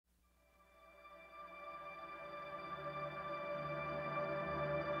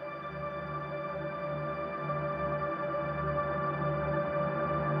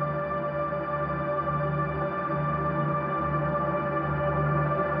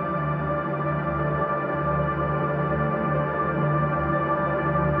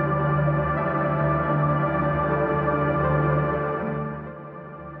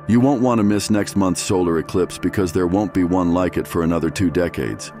You won't want to miss next month's solar eclipse because there won't be one like it for another 2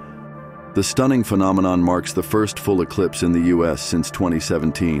 decades. The stunning phenomenon marks the first full eclipse in the US since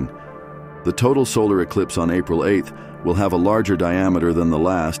 2017. The total solar eclipse on April 8th will have a larger diameter than the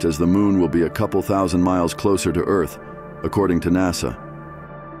last, as the moon will be a couple thousand miles closer to Earth, according to NASA.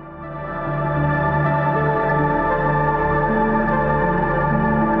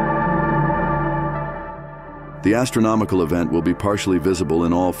 The astronomical event will be partially visible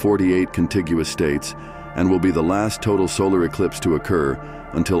in all 48 contiguous states and will be the last total solar eclipse to occur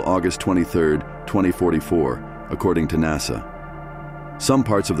until August 23, 2044, according to NASA. Some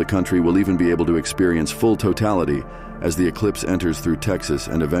parts of the country will even be able to experience full totality as the eclipse enters through Texas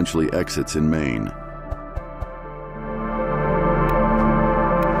and eventually exits in Maine.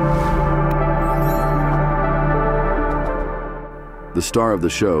 The star of the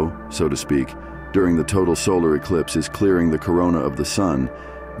show, so to speak, during the total solar eclipse is clearing the corona of the sun,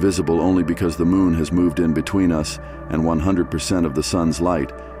 visible only because the moon has moved in between us and 100% of the sun's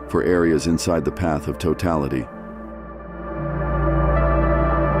light for areas inside the path of totality.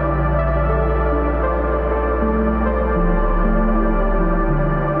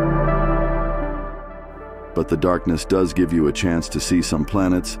 But the darkness does give you a chance to see some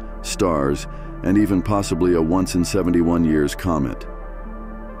planets, stars, and even possibly a once-in-71 years comet.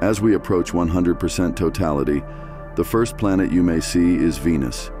 As we approach 100% totality, the first planet you may see is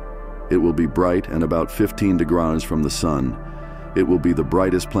Venus. It will be bright and about 15 degrees from the sun. It will be the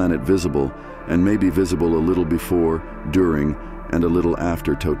brightest planet visible and may be visible a little before, during, and a little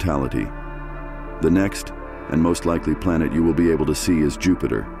after totality. The next, and most likely planet you will be able to see is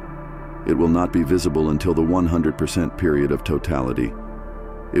Jupiter. It will not be visible until the 100% period of totality.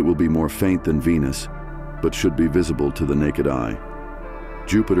 It will be more faint than Venus, but should be visible to the naked eye.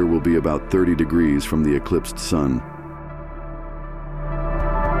 Jupiter will be about 30 degrees from the eclipsed sun.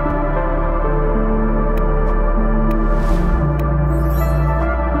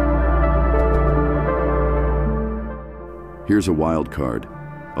 Here's a wild card.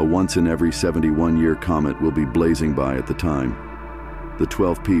 A once-in-every-71-year comet will be blazing by at the time. The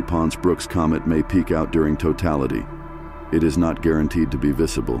 12P Pons-Brooks comet may peak out during totality. It is not guaranteed to be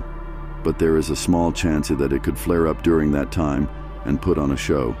visible, but there is a small chance that it could flare up during that time and put on a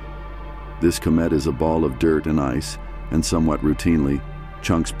show. This comet is a ball of dirt and ice, and somewhat routinely,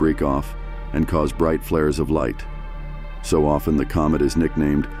 chunks break off and cause bright flares of light. So often the comet is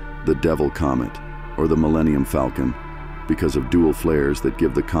nicknamed the Devil Comet or the Millennium Falcon because of dual flares that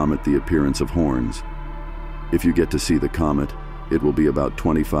give the comet the appearance of horns. If you get to see the comet, it will be about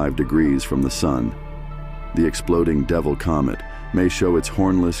 25 degrees from the sun. The exploding Devil Comet may show its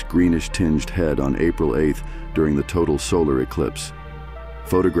hornless, greenish-tinged head on April 8th during the total solar eclipse.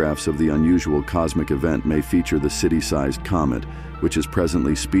 Photographs of the unusual cosmic event may feature the city-sized comet, which is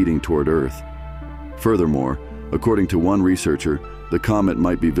presently speeding toward Earth. Furthermore, according to one researcher, the comet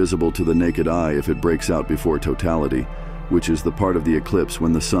might be visible to the naked eye if it breaks out before totality, which is the part of the eclipse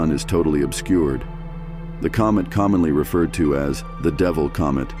when the sun is totally obscured. The comet, commonly referred to as the Devil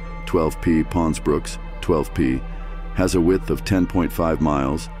Comet, 12P Pons-Brooks, 12P, has a width of 10.5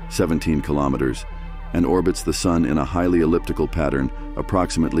 miles, 17 kilometers, and orbits the sun in a highly elliptical pattern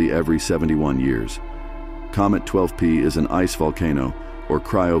approximately every 71 years. Comet 12P is an ice volcano, or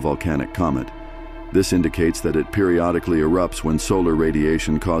cryovolcanic comet. This indicates that it periodically erupts when solar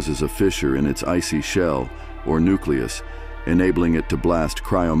radiation causes a fissure in its icy shell, or nucleus, enabling it to blast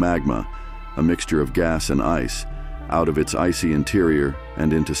cryomagma, a mixture of gas and ice, out of its icy interior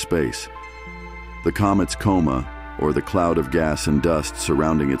and into space. The comet's coma, or the cloud of gas and dust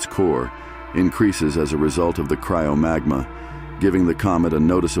surrounding its core, increases as a result of the cryomagma, giving the comet a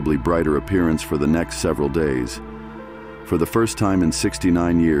noticeably brighter appearance for the next several days. For the first time in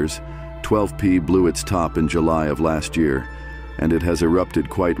 69 years, 12P blew its top in July of last year, and it has erupted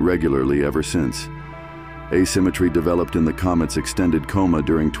quite regularly ever since. Asymmetry developed in the comet's extended coma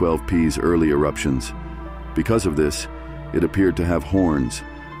during 12P's early eruptions. Because of this, it appeared to have horns,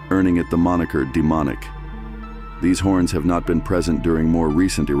 earning it the moniker demonic. These horns have not been present during more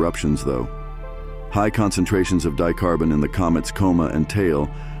recent eruptions, though. High concentrations of dicarbon in the comet's coma and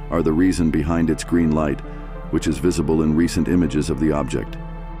tail are the reason behind its green light, which is visible in recent images of the object.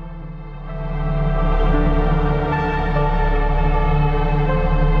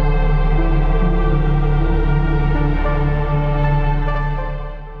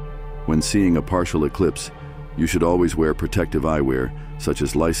 When seeing a partial eclipse, you should always wear protective eyewear, such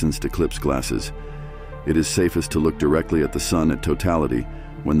as licensed eclipse glasses. It is safest to look directly at the sun at totality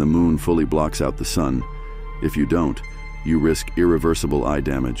when the moon fully blocks out the sun. If you don't, you risk irreversible eye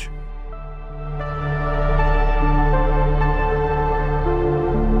damage.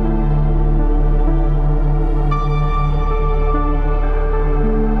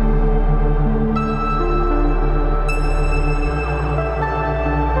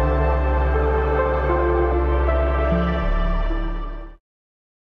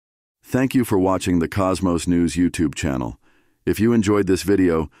 Thank you for watching the Cosmos News YouTube channel. If you enjoyed this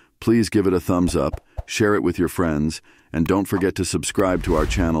video, please give it a thumbs up, share it with your friends, and don't forget to subscribe to our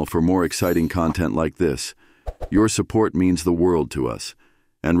channel for more exciting content like this. Your support means the world to us.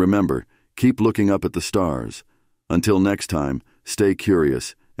 And remember, keep looking up at the stars. Until next time, stay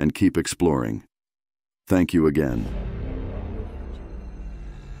curious and keep exploring. Thank you again.